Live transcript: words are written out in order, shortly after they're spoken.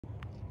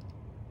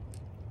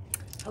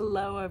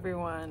Hello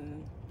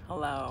everyone.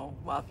 Hello,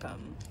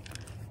 welcome.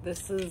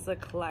 This is a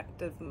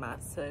collective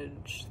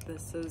message.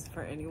 This is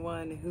for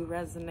anyone who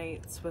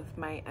resonates with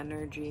my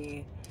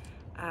energy.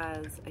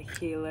 As a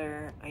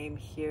healer, I am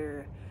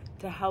here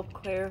to help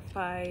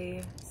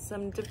clarify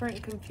some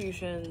different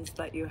confusions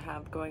that you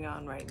have going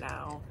on right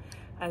now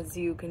as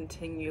you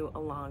continue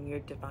along your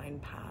divine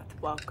path.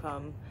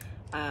 Welcome.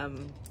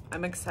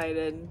 I'm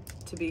excited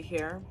to be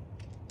here.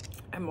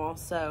 I'm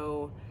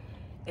also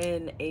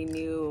in a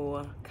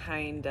new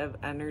kind of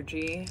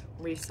energy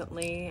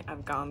recently.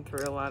 I've gone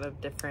through a lot of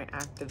different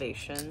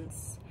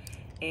activations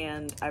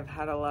and I've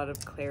had a lot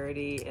of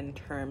clarity in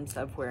terms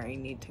of where I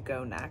need to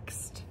go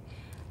next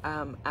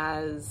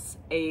as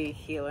a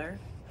healer.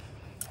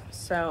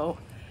 So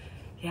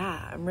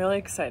yeah, I'm really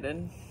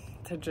excited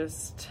to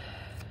just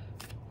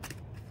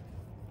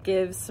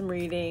give some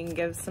reading,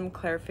 give some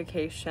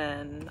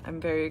clarification.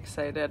 I'm very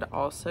excited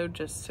also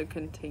just to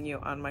continue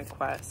on my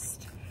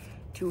quest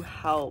to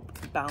help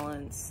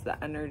balance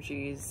the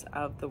energies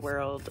of the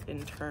world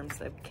in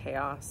terms of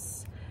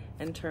chaos,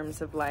 in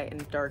terms of light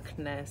and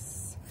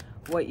darkness,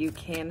 what you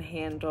can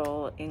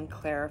handle, in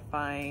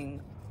clarifying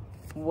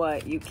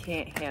what you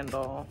can't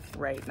handle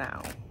right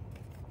now.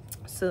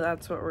 So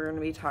that's what we're going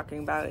to be talking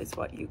about, is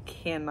what you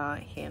cannot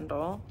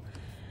handle.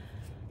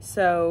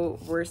 So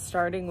we're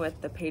starting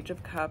with the Page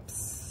of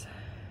Cups.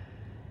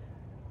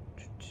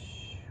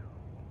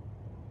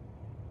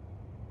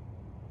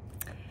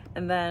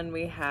 And then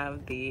we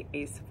have the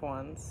Ace of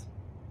Wands.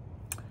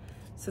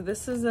 So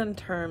this is in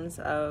terms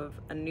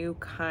of a new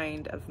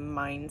kind of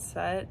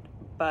mindset,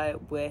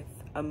 but with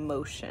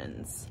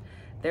emotions.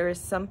 There is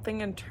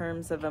something in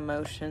terms of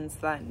emotions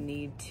that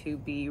need to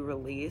be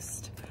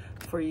released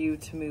for you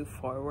to move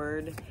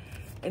forward.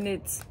 And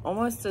it's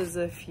almost as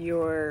if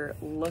you're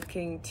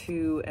looking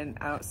to an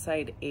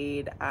outside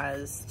aid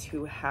as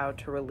to how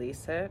to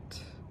release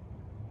it.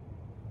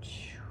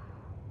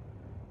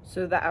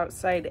 So the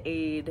outside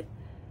aid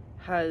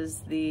has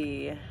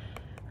the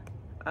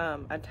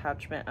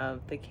attachment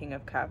of the King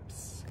of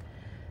Cups.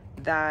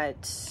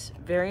 That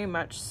very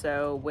much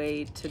so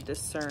way to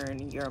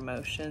discern your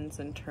emotions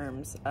in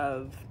terms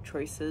of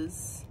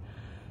choices.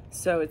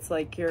 So it's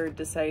like you're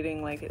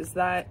deciding, like, is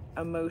that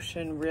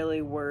emotion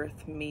really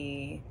worth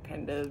me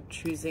kind of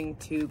choosing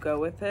to go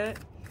with it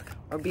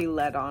or be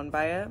led on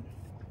by it?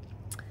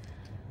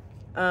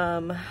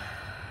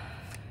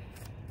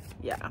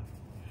 Yeah.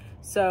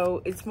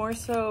 So it's more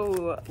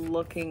so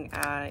looking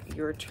at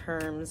your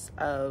terms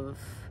of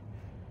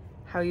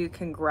how you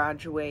can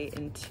graduate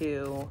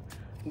into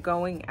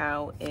going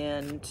out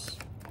and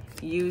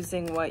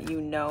using what you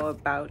know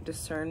about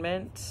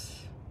discernment.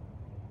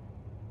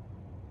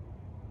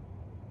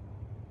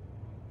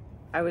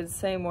 I would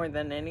say more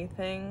than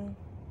anything,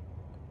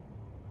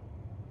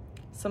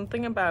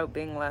 something about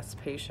being less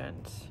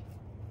patient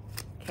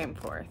came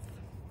forth.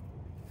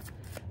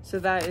 So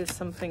that is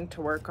something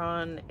to work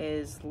on,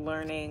 is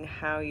learning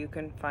how you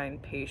can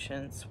find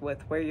patience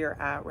with where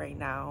you're at right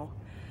now.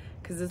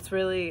 Because it's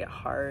really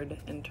hard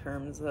in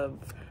terms of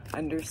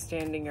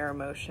understanding your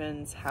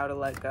emotions, how to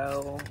let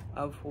go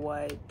of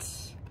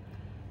what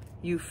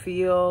you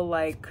feel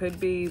like could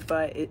be,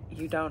 but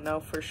you don't know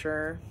for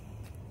sure.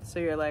 So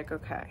you're like,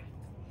 okay,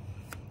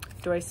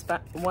 do I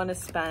want to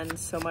spend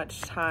so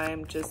much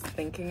time just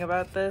thinking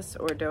about this,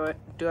 or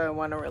do I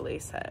want to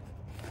release it,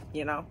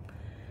 you know?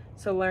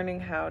 So learning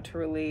how to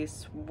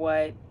release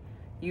what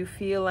you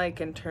feel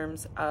like in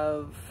terms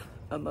of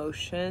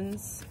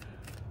emotions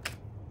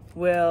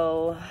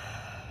will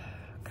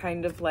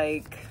kind of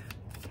like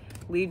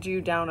lead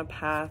you down a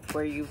path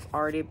where you've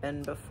already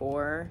been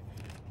before,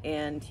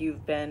 and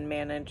you've been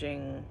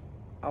managing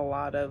a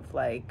lot of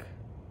like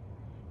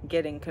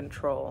getting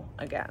control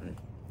again.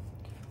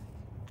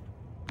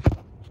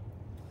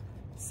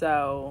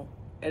 So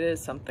it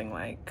is something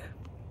like,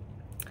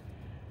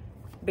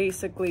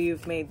 basically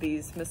you've made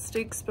these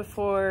mistakes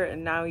before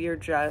and now you're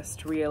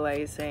just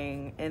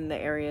realizing in the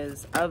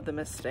areas of the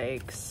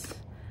mistakes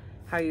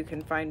how you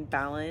can find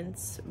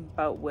balance,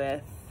 but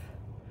with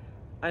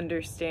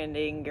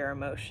understanding your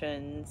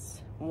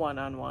emotions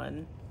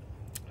one-on-one.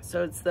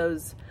 So it's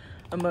those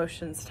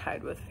emotions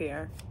tied with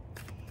fear.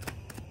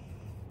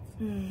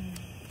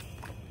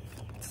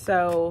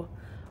 So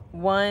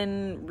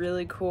one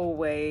really cool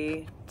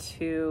way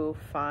to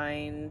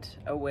find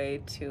a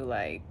way to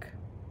like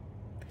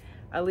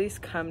at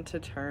least come to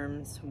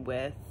terms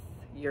with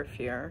your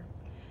fear,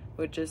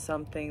 which is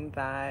something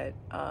that,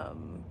 how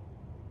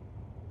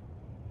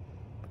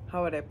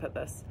would I put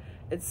this?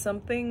 It's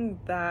something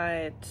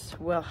that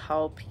will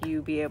help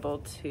you be able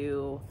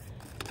to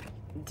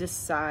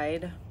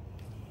decide.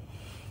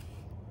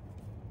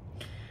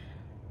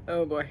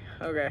 Oh boy,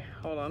 okay,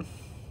 hold on.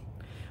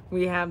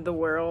 We have the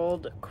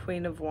World,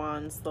 Queen of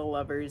Wands, the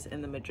Lovers,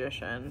 and the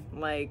Magician.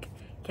 Like,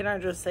 can I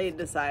just say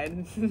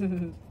decide?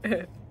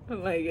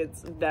 Like,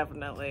 it's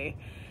definitely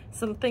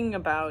something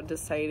about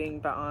deciding,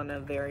 but on a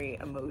very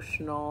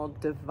emotional,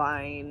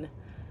 divine,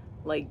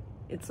 like,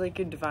 it's like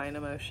your divine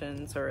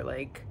emotions, or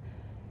like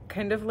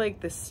kind of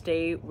like the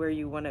state where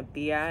you want to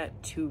be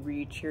at to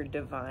reach your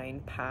divine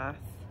path.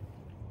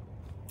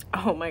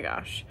 Oh my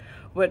gosh.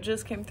 What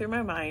just came through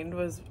my mind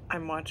was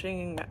I'm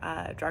watching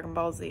Dragon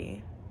Ball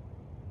Z.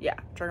 Yeah,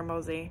 Dragon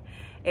Ball Z.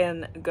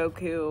 And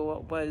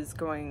Goku was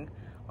going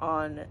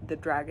on the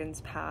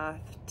dragon's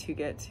path to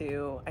get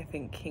to, I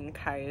think, King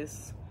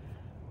Kai's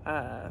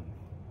kind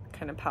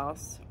of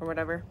palace or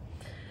whatever.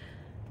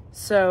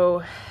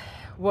 So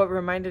what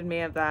reminded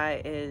me of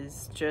that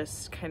is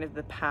just kind of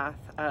the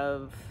path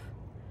of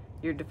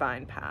your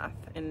divine path,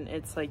 and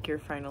it's like you're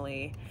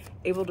finally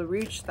able to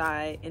reach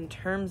that in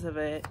terms of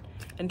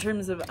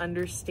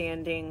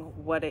understanding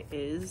what it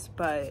is,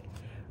 but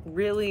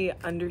really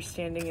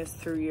understanding is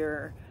through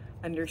your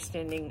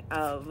understanding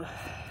of,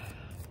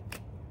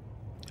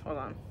 hold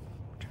on, I'm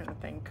trying to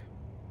think.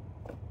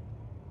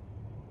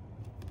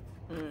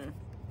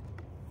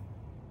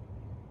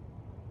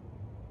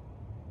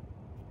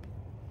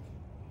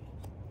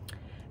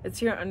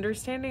 It's your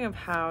understanding of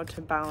how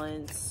to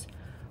balance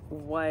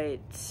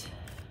what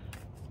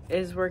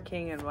is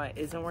working and what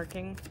isn't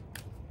working.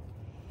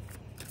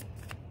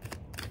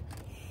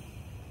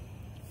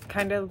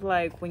 Kind of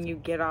like when you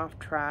get off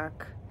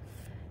track,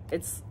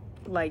 it's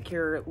like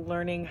you're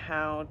learning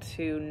how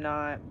to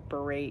not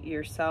berate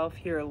yourself.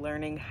 You're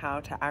learning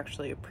how to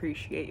actually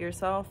appreciate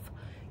yourself.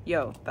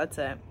 Yo, that's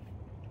it.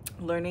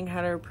 Learning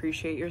how to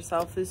appreciate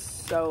yourself is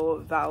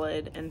so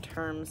valid in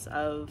terms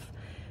of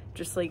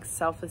just like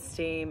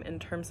self-esteem, in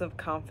terms of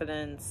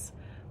confidence,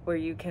 where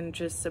you can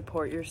just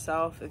support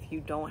yourself if you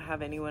don't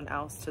have anyone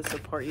else to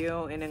support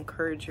you, and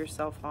encourage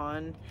yourself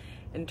on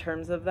in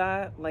terms of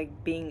that,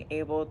 like being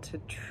able to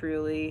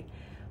truly,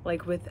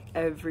 like with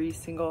every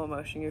single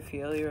emotion you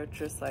feel, you're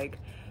just like,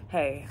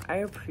 hey, I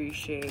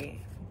appreciate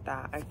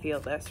that I feel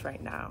this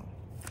right now.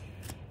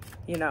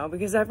 You know,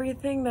 because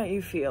everything that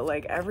you feel,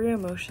 like every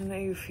emotion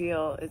that you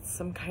feel, it's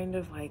some kind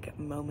of like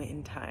moment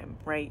in time,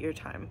 right? Your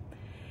time.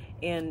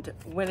 And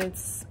when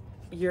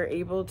you're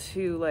able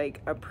to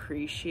like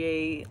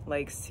appreciate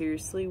like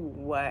seriously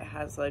what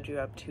has led you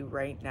up to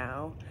right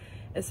now,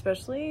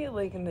 especially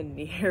like in the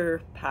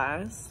near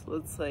past,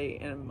 let's say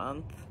in a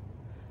month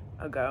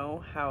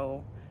ago,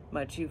 how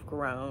much you've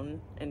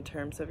grown in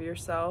terms of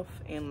yourself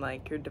and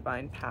like your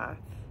divine path,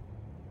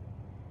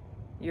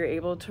 you're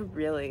able to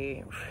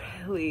really,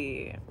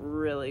 really,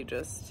 really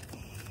just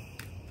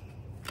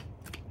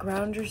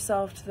ground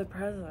yourself to the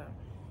present.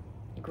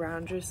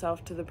 Ground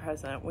yourself to the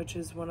present, which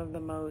is one of the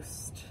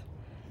most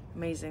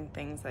amazing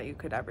things that you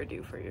could ever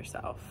do for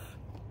yourself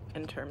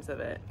in terms of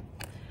it.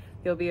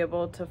 You'll be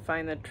able to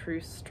find the true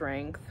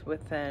strength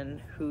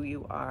within who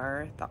you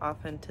are, the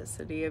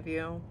authenticity of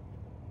you,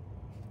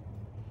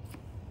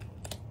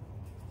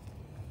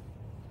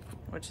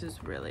 which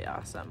is really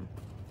awesome.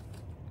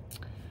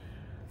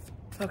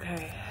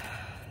 Okay,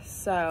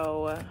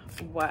 so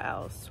what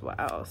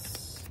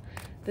else?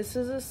 This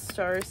is a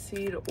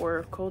Starseed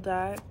Oracle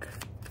deck.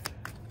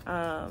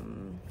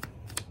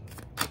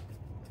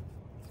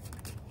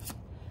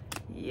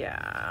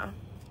 Yeah,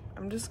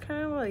 I'm just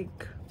kind of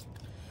like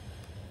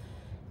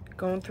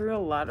going through a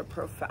lot of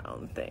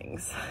profound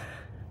things.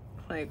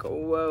 Like,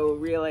 whoa,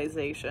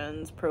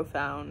 realizations,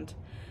 profound.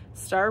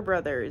 Star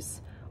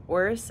Brothers,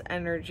 Oris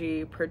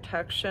energy,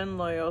 protection,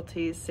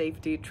 loyalty,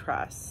 safety,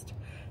 trust.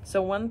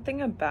 So one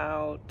thing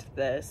about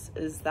this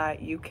is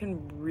that you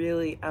can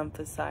really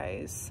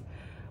emphasize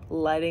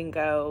letting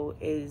go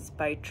is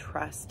by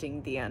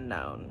trusting the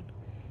unknown.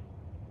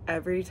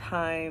 Every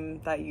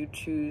time that you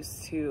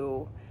choose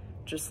to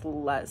just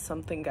let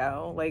something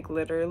go, like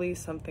literally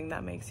something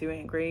that makes you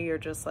angry, you're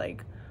just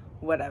like,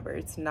 whatever,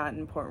 it's not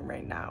important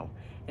right now,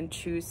 and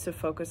choose to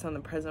focus on the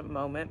present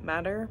moment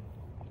matter,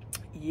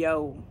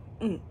 yo,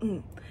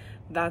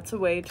 that's a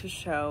way to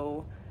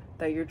show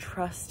that you're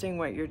trusting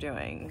what you're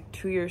doing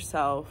to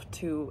yourself,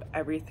 to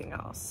everything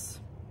else.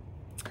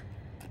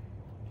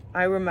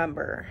 I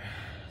remember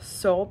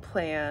soul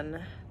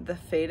plan, the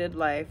fated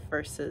life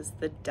versus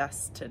the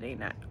destiny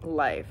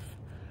life.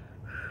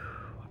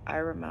 I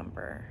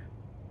remember.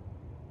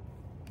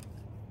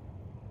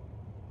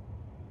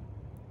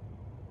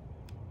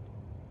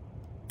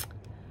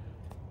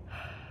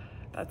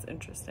 That's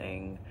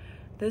interesting.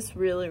 This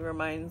really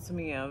reminds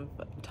me of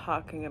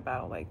talking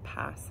about like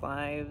past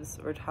lives,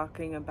 or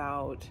talking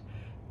about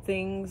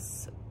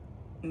things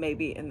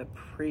maybe in the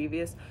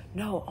previous,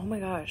 no, oh my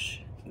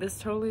gosh, this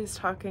totally is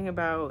talking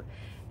about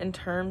in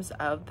terms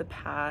of the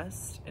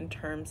past, in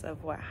terms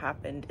of what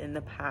happened in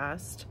the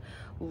past,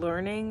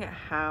 learning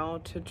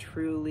how to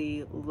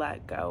truly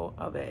let go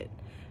of it,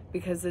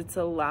 because it's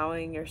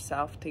allowing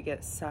yourself to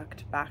get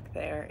sucked back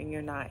there and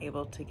you're not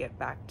able to get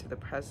back to the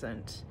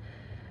present,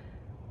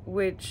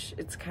 which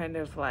it's kind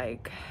of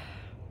like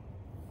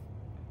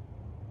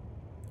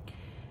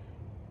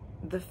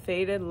the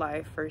fated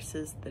life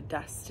versus the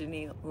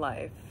destiny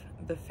life.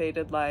 The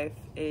fated life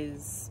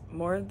is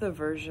more of the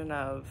version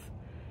of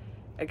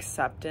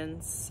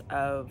acceptance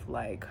of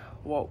like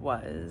what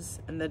was,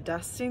 and the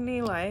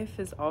destiny life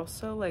is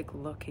also like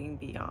looking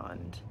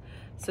beyond.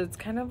 So it's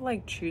kind of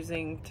like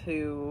choosing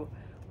to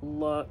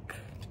look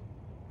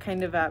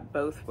kind of at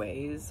both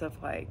ways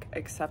of like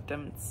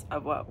acceptance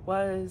of what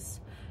was,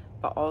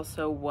 but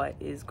also what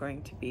is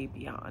going to be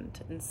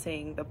beyond, and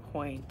seeing the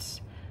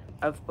point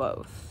of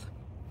both.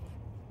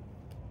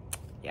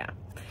 Yeah.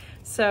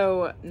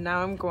 So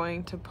now I'm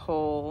going to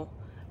pull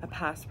a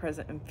past,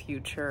 present, and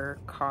future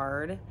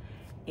card,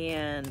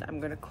 and I'm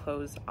going to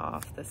close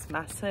off this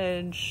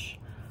message.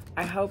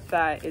 I hope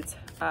that it's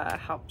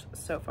helped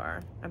so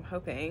far. I'm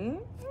hoping.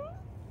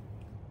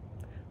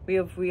 We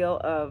have Wheel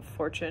of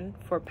Fortune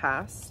for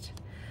past.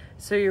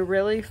 So you're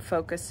really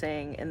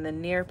focusing in the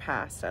near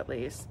past, at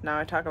least. Now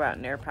I talk about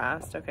near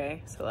past,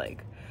 okay? So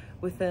like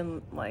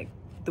within like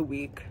the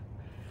week,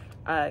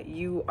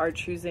 you are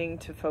choosing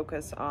to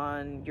focus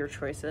on your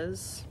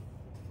choices,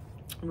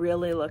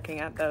 really looking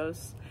at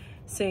those,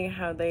 seeing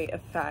how they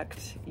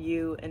affect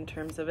you in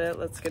terms of it.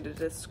 Let's get a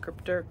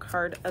descriptor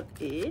card of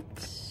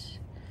it.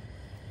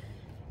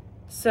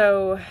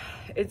 So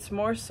it's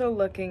more so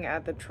looking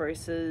at the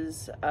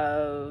choices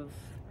of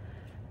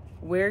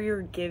where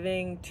you're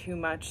giving too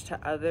much to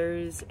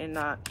others and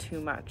not too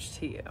much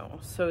to you.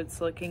 So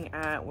it's looking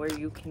at where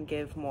you can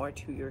give more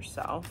to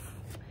yourself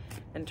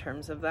in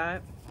terms of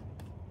that.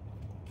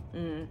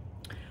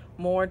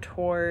 More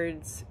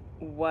towards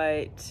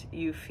what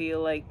you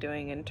feel like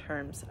doing in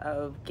terms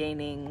of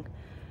gaining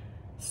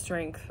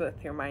strength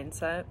with your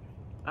mindset.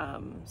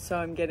 So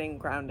I'm getting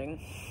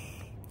grounding.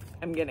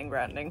 I'm getting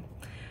grounding.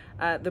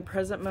 The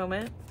present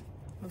moment,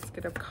 let's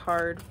get a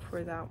card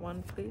for that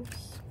one,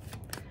 please.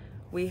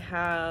 We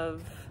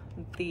have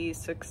the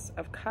Six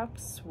of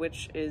Cups,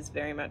 which is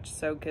very much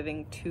so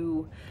giving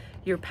to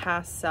your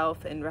past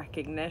self in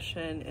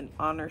recognition and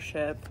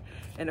ownership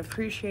and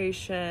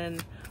appreciation,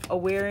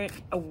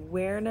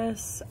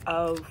 awareness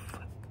of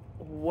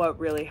what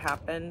really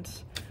happened,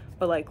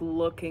 but like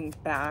looking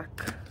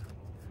back,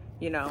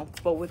 you know,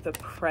 but with the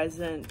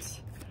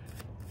present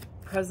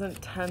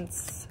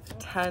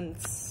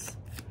tense,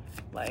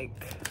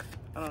 like,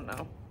 I don't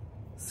know,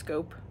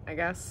 scope, I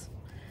guess,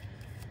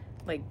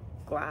 like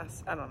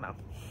glass, I don't know,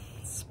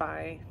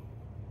 spy,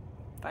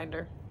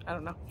 finder, I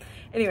don't know.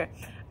 Anyway,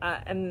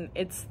 and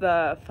it's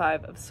the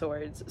Five of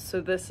Swords.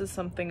 So this is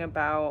something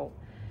about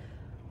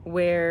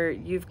where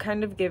you've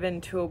kind of given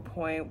to a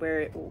point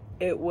where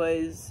it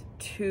was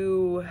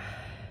too,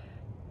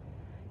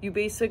 you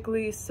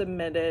basically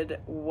submitted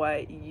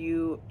what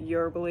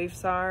your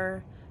beliefs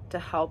are to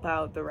help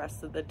out the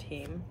rest of the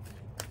team.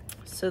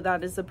 So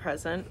that is the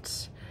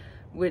present,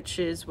 which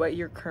is what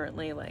you're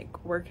currently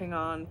like working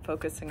on,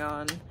 focusing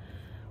on,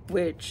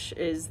 which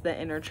is the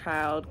inner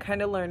child,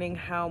 kind of learning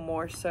how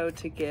more so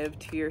to give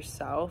to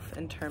yourself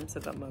in terms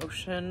of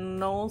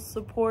emotional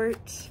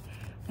support,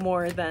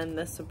 more than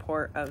the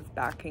support of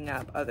backing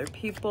up other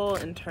people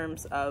in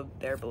terms of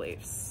their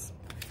beliefs.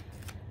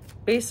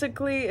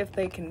 Basically, if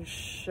they can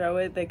show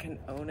it, they can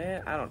own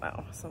it. I don't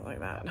know, something like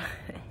that.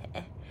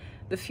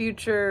 The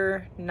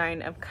future,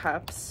 Nine of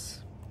Cups.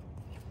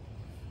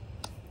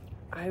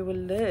 I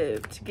would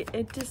love to get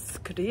a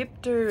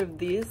descriptor of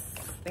this.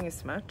 Thank you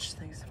so much.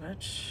 Thank you so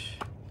much.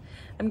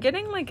 I'm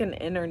getting like an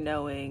inner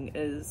knowing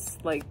is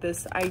like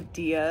this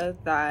idea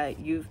that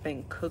you've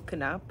been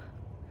cooking up.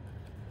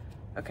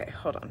 Okay,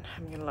 hold on.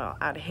 I'm getting a little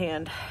out of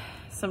hand.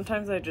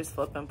 Sometimes I just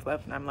flip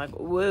and I'm like,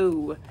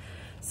 whoa.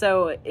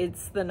 So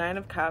it's the Nine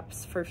of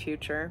Cups for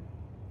future.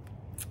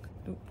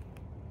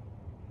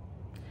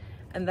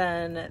 And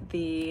then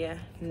the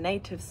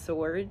Knight of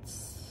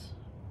Swords.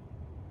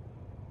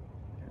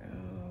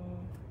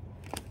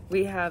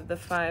 We have the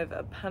Five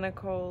of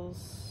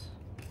Pentacles,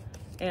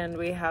 and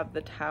we have the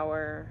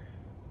Tower,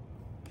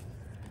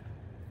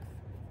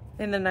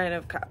 and the Nine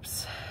of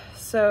Cups.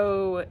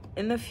 So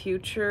in the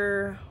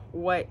future,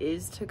 what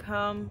is to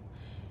come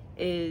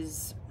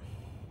is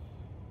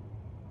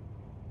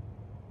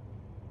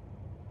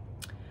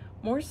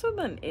more so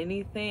than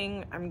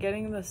anything, I'm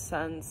getting the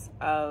sense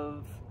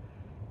of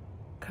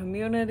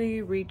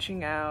community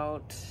reaching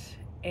out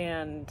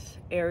and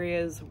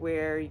areas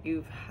where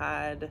you've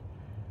had,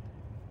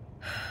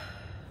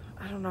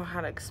 I don't know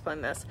how to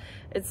explain this.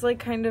 It's like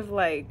kind of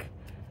like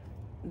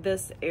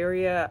this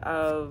area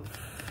of,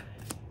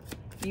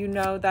 you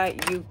know,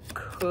 that you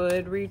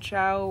could reach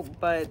out,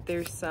 but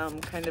there's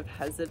some kind of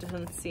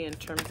hesitancy in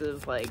terms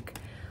of like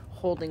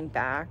holding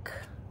back.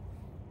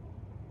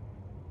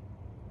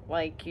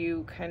 Like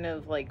you kind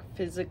of like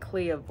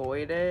physically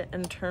avoid it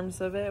in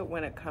terms of it.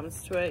 When it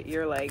comes to it,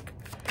 you're like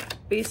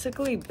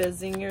basically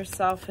busying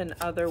yourself in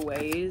other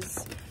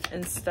ways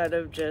instead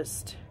of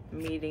just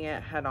meeting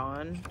it head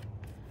on.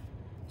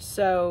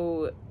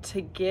 So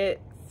to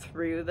get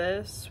through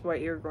this,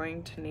 what you're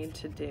going to need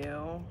to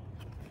do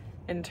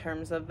in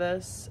terms of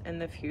this in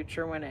the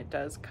future when it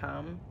does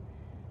come,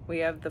 we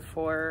have the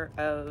Four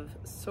of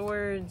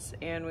Swords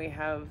and we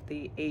have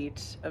the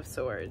Eight of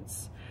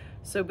Swords.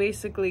 So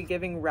basically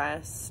giving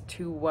rest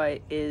to what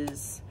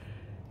is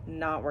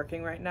not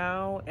working right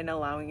now and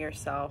allowing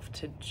yourself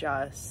to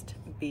just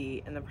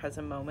be in the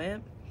present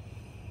moment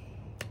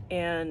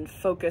and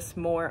focus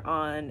more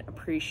on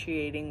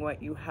appreciating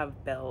what you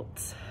have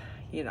built,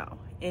 you know,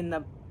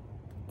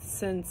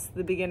 since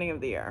the beginning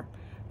of the year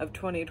of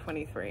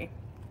 2023.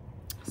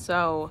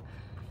 So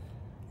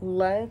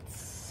let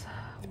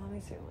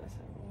me see.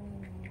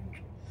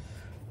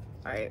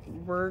 All right,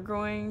 we're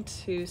going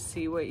to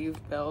see what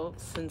you've built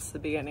since the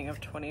beginning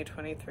of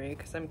 2023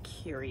 because I'm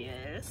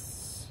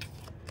curious.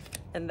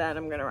 And then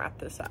I'm gonna wrap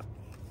this up.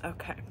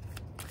 Okay,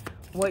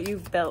 what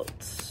you've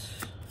built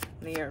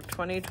in the year of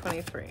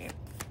 2023.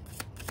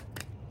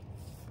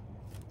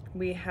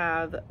 We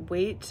have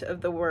weight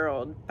of the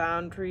world,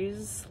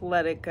 boundaries,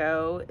 let it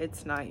go,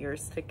 it's not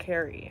yours to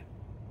carry.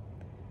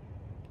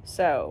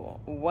 So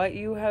what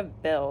you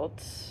have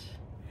built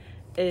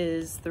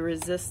is the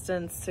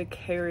resistance to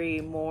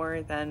carry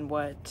more than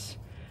what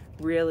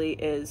really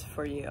is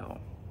for you.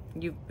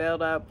 You've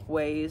built up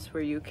ways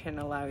where you can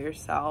allow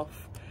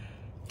yourself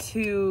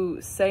to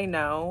say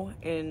no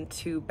and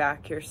to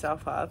back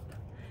yourself up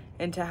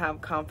and to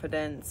have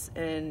confidence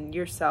in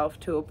yourself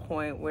to a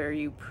point where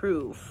you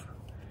prove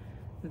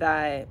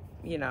that,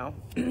 you know,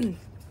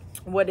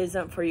 what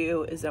isn't for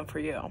you isn't for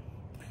you.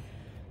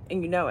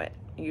 And you know it.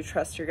 You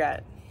trust your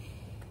gut.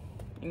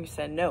 And you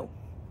said no.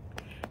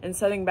 And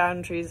setting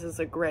boundaries is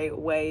a great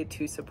way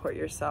to support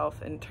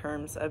yourself in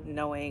terms of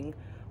knowing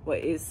what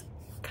is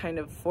kind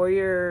of for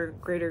your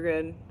greater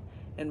good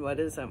and what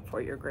isn't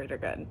for your greater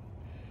good.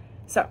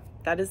 So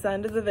that is the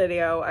end of the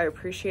video. I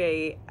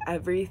appreciate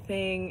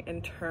everything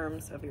in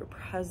terms of your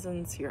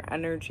presence, your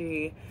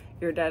energy,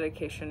 your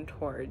dedication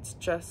towards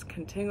just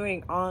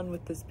continuing on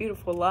with this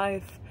beautiful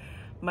life.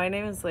 My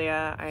name is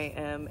Leah. I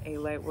am a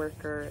light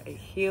worker, a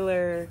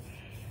healer,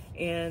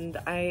 and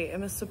I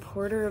am a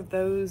supporter of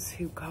those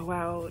who go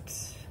out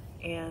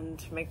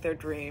and make their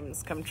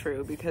dreams come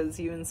true because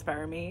you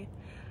inspire me.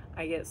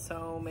 I get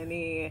so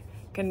many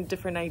kind of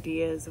different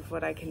ideas of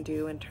what I can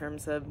do in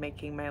terms of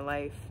making my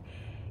life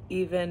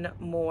even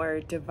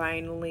more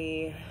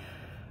divinely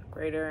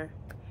greater.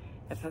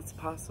 If that's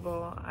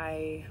possible,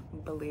 I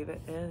believe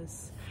it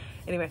is.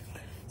 Anyway,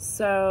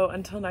 so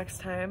until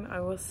next time, I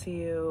will see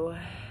you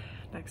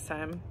next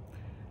time.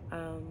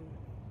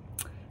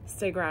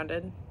 Stay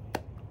grounded,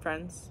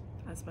 friends,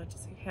 as much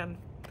as you can.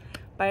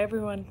 Bye,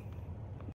 everyone.